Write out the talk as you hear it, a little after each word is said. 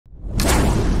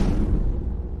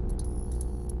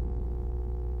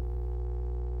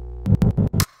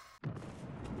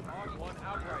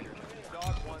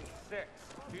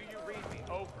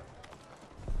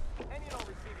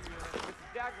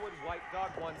Dagwood White Dog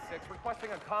 1-6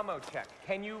 requesting a commo check.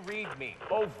 Can you read me?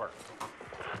 Over.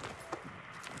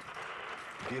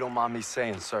 If you don't mind me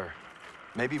saying, sir,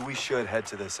 maybe we should head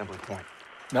to the assembly point.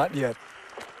 Not yet.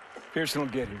 Pearson will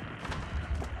get here.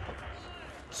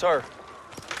 Sir,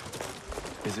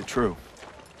 is it true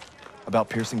about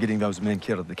Pearson getting those men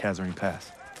killed at the Kazarine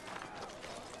Pass?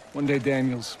 One day,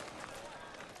 Daniels,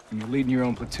 when you're leading your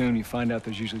own platoon, you find out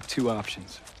there's usually two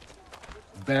options.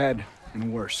 Bad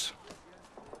and worse.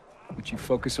 But you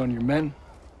focus on your men,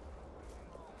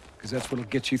 because that's what'll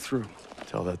get you through.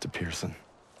 Tell that to Pearson.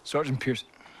 Sergeant Pearson.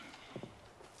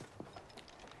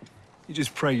 You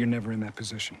just pray you're never in that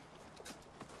position.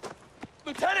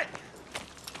 Lieutenant!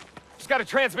 Just got a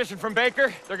transmission from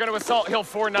Baker. They're gonna assault Hill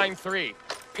 493.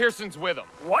 Pearson's with them.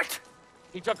 What?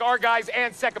 He took our guys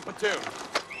and second platoon.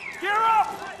 Gear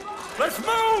up! Let's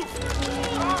move!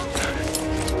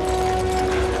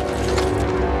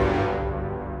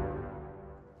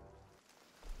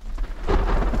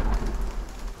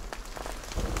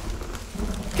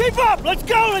 Keep up! Let's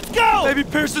go! Let's go! Maybe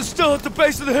Pearson's still at the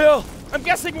base of the hill. I'm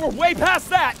guessing we're way past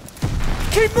that.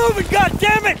 Keep moving,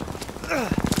 goddammit!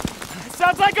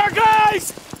 Sounds like our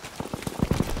guys!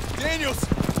 Daniels!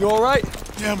 You all right?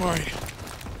 Yeah, I'm all right.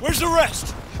 Where's the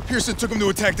rest? Pearson took him to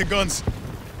attack the guns.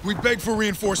 We begged for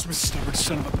reinforcements. Stubborn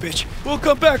son of a bitch. We'll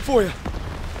come back for you.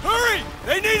 Hurry!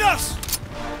 They need us!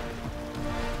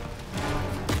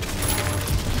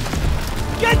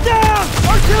 Get down!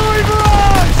 Artillery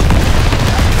barrage!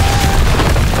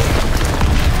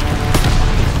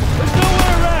 There's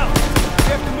nowhere around! We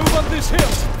have to move up this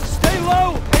hill. Stay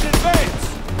low and advance!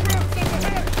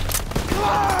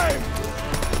 Climb!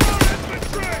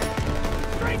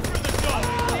 Straight for the dog!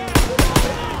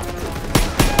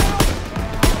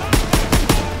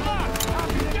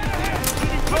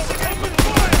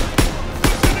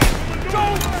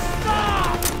 Don't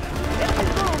stop!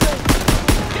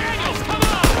 Daniels, come on!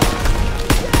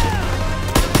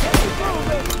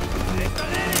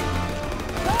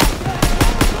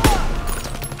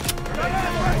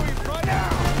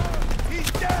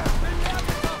 He's down!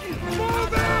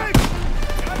 Moving!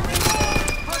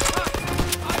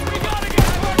 We gotta get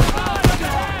towards the line up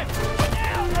ahead!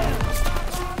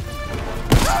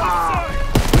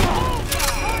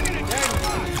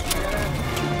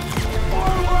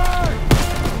 Forward!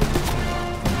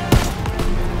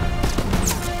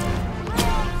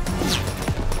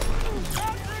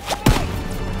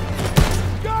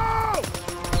 Go!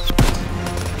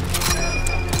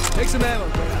 Take some ammo,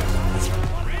 bro.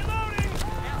 Reloading!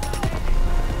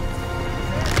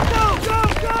 Go, go,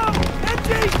 go! MG,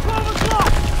 12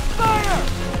 o'clock! Fire!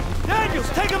 Daniels,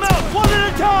 take them out, one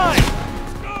at a time!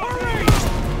 Hurry!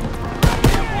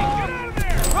 Get out of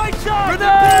there! Right side!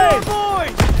 Grenade!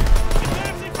 Boys!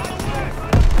 Advancing from the west!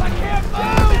 I can't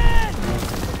move!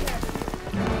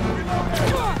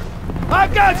 I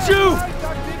got you!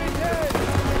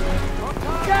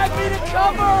 Get me to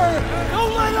cover!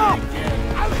 Don't let up!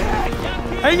 I'm hit!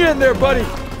 Hang in there, buddy.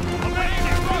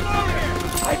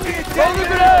 I can't Throw the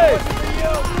grenade!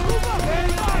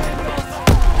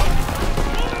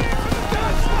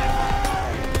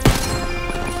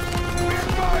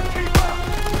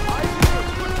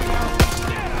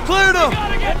 Cleared him!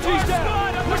 Gotta get these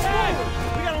down! Push forward!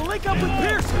 We gotta link up with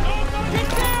Pearson! Get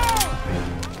down!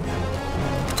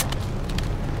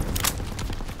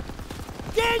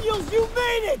 Daniels, you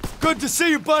made it! Good to see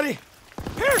you, buddy.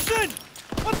 Pearson!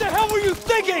 What the hell were you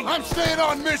thinking? I'm staying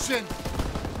on mission.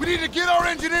 We need to get our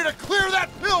engineer to clear that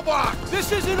pillbox.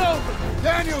 This isn't over!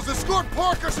 Daniels, escort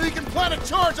Parker so he can plant a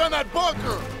charge on that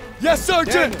bunker. Yes,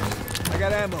 Sergeant. I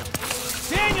got ammo.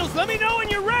 Daniels, let me know when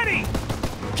you're ready!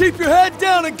 Keep your head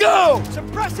down and go!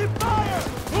 Suppressive fire!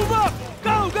 Move up!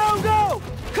 Go, go, go!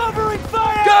 Covering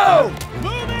fire! Go!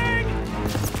 Moving!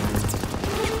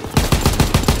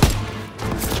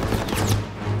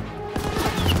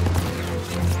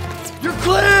 You're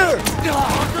clear!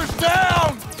 Bunker's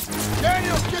down.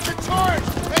 Daniels, get the charge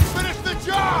and finish the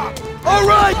job. All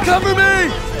right, cover me!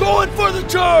 Going for the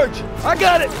charge! I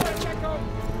got it!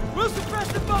 We'll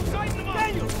suppress the bump!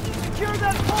 Daniels, secure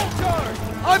that pole charge!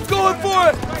 I'm going for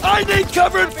it! I need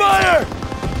cover and fire!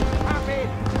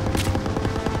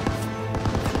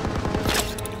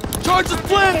 Charge is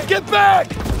planted! Get back!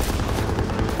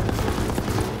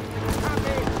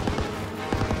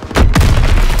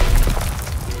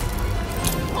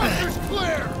 Bunker's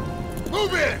clear.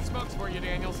 Move in. Smokes for you,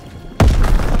 Daniels.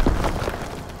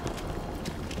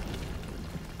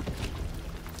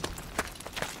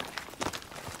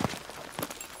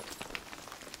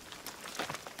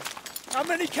 How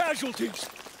many casualties?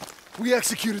 We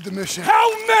executed the mission.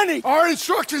 How many? Our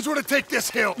instructions were to take this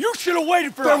hill. You should have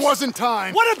waited for There us. wasn't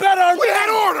time. What about our We men? had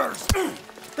orders!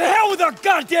 The hell with our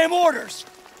goddamn orders!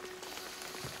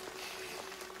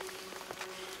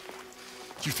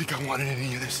 Do you think I wanted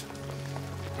any of this?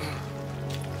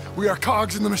 We are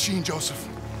cogs in the machine, Joseph.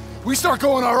 We start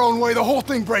going our own way, the whole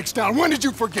thing breaks down. When did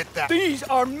you forget that? These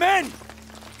are men!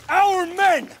 Our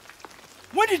men!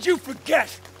 When did you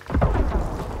forget?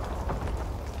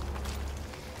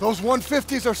 Those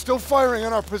 150s are still firing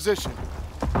on our position.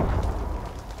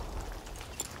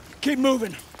 Keep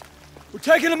moving. We're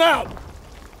taking them out!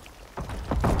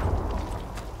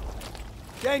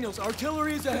 Daniels,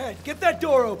 artillery is ahead. Get that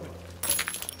door open.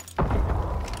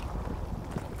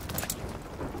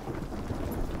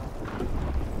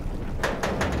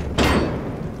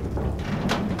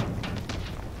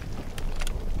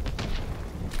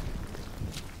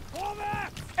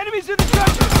 Enemies in the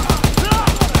trenches!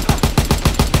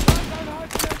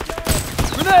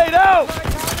 Grenade out!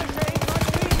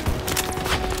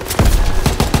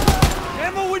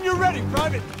 Ammo when you're ready,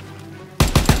 Private.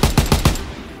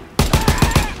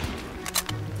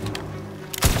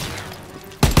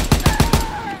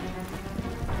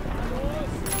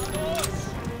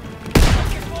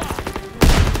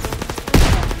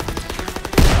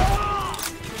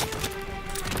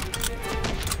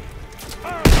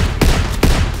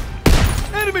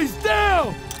 Enemies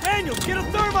down! Daniel, get a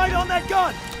thermite on that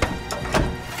gun!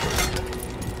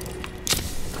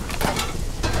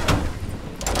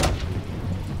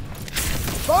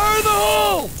 Fire in the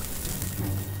hole!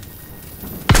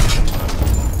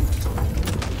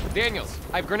 Daniels,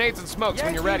 I have grenades and smokes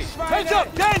when you're ready. Heads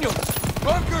up, Daniel!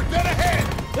 Bunker, dead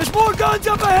ahead! There's more guns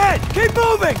up ahead! Keep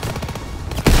moving!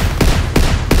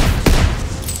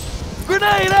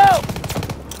 Grenade out!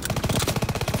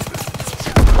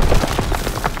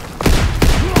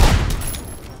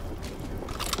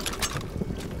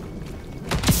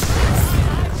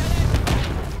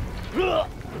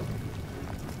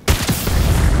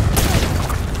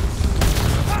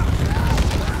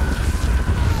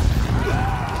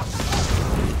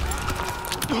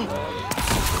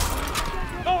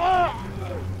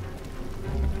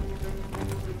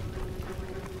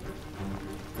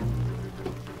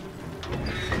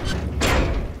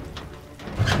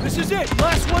 This is it!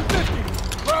 Last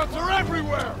 150! Crowds are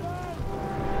everywhere!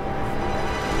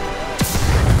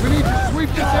 We need to sweep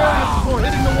this area before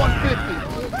hitting the 150.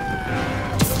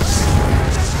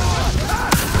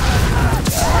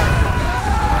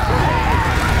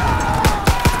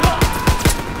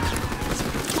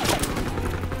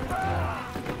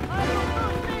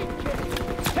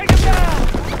 Take him down!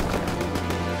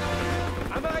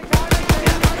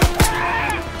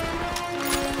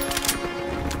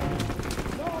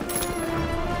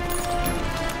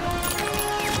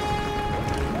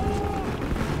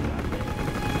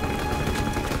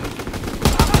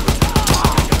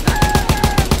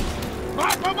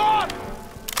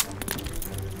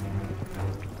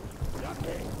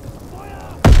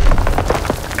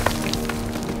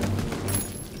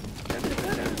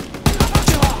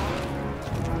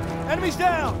 Enemies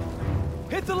down!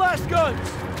 Hit the last guns!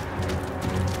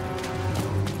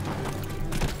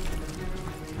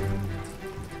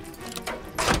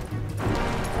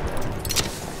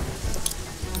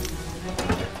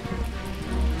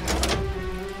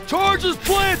 Charge is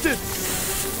planted!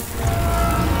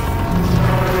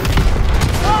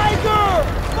 Tiger!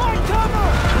 Find cover!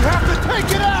 We have to take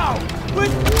it out!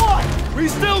 With what? We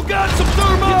still got some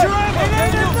thermite! Get your ammo, it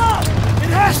ain't enough!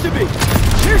 It has to be!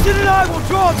 Pearson and I will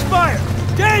draw its fire!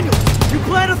 Daniel, you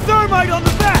plant a thermite on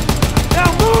the back!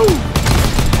 Now move!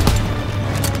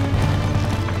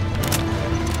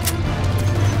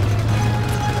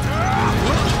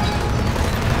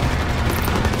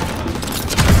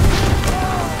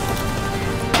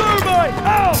 Thermite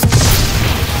out!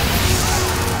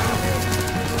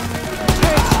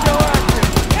 Tanks still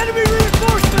active! Enemy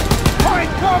reinforcements! Find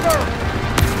cover!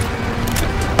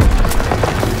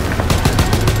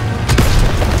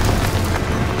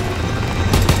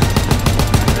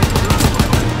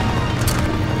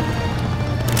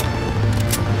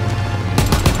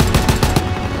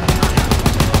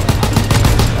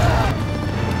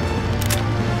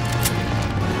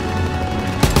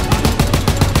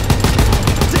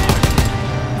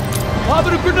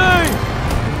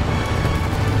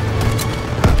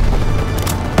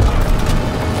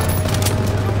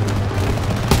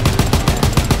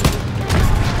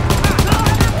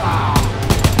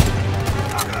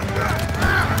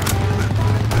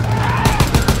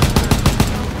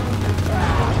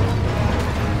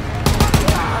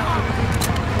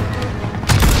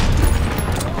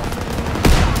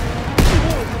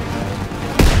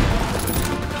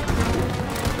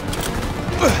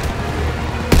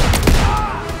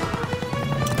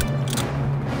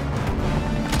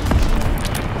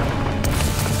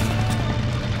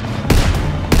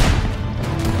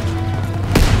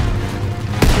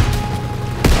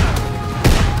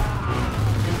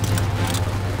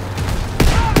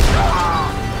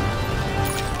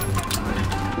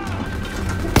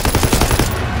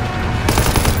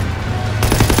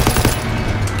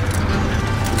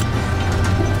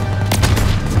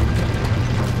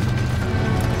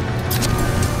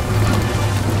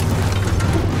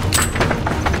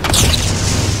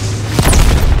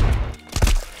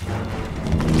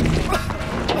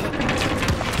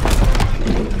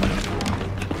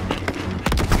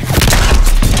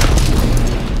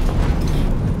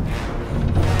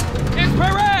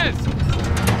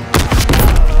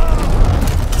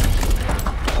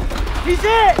 He's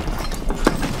in!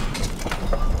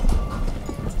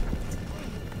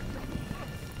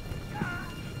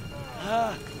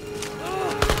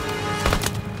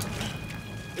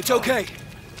 It's okay.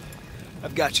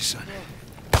 I've got you, son.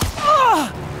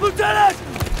 Lieutenant!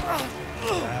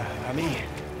 Ami.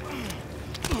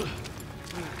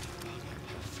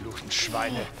 Fluchen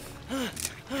Schweine.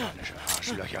 Panische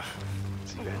Arschlöcher.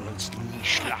 Sie werden uns nie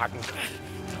schlagen.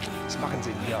 Was machen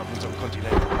sie hier auf unserem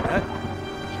Kontinent? Hä?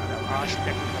 Schade am Arsch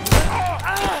lecken.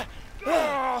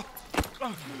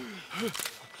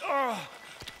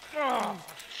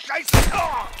 Scheiße!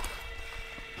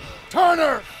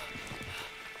 Turner!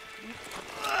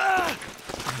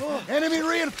 Enemy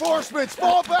reinforcements!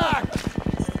 Fall back!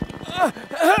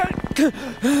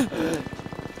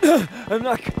 I'm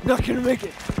not gonna make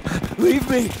it. Leave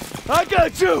me. I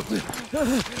got you!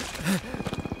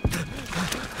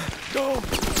 Go!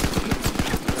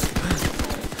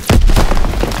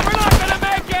 We're not gonna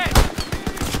make it!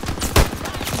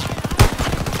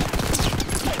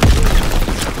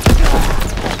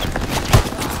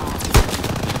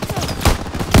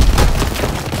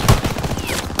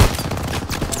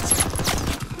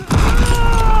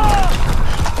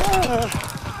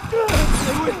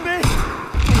 Stay with me!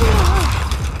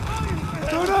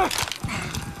 Turner!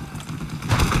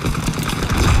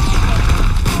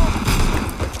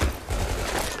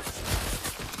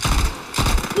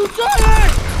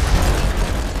 Lieutenant!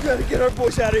 We gotta get our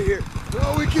boys out of here.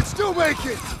 No, we can still make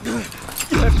it!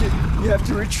 You have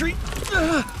to retreat.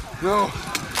 No,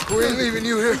 we ain't leaving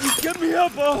you here. Get me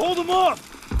up, I'll hold them off.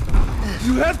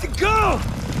 You have to go!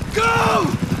 Go!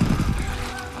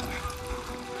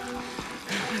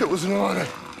 It was an honor.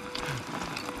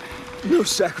 No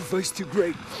sacrifice too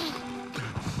great.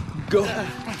 Go.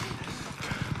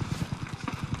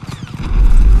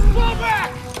 Fall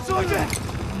back! Sergeant!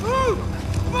 Move!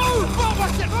 Move! Fall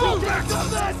back! Move! Back!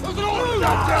 There's an order!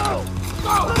 Go!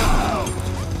 Go!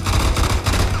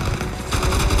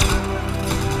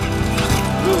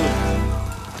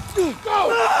 Go!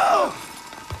 No!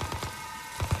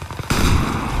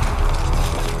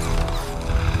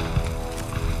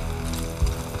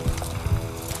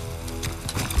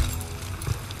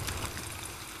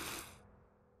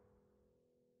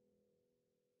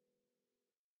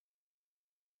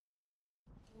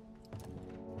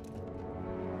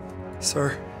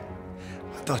 Sir,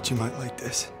 I thought you might like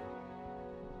this.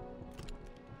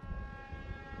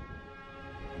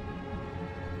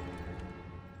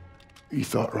 You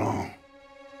thought wrong.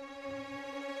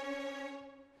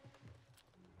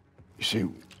 You see,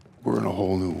 we're in a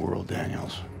whole new world,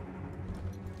 Daniels.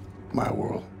 My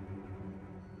world.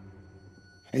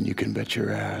 And you can bet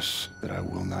your ass that I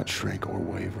will not shrink or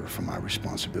waver from my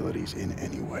responsibilities in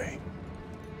any way.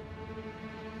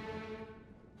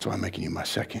 So I'm making you my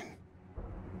second.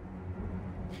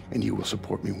 And you will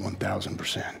support me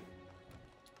 1,000%.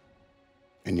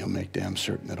 And you'll make damn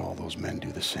certain that all those men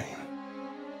do the same.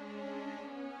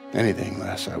 Anything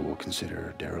less I will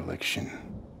consider dereliction.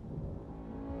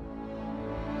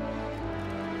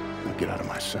 Now get out of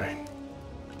my sight.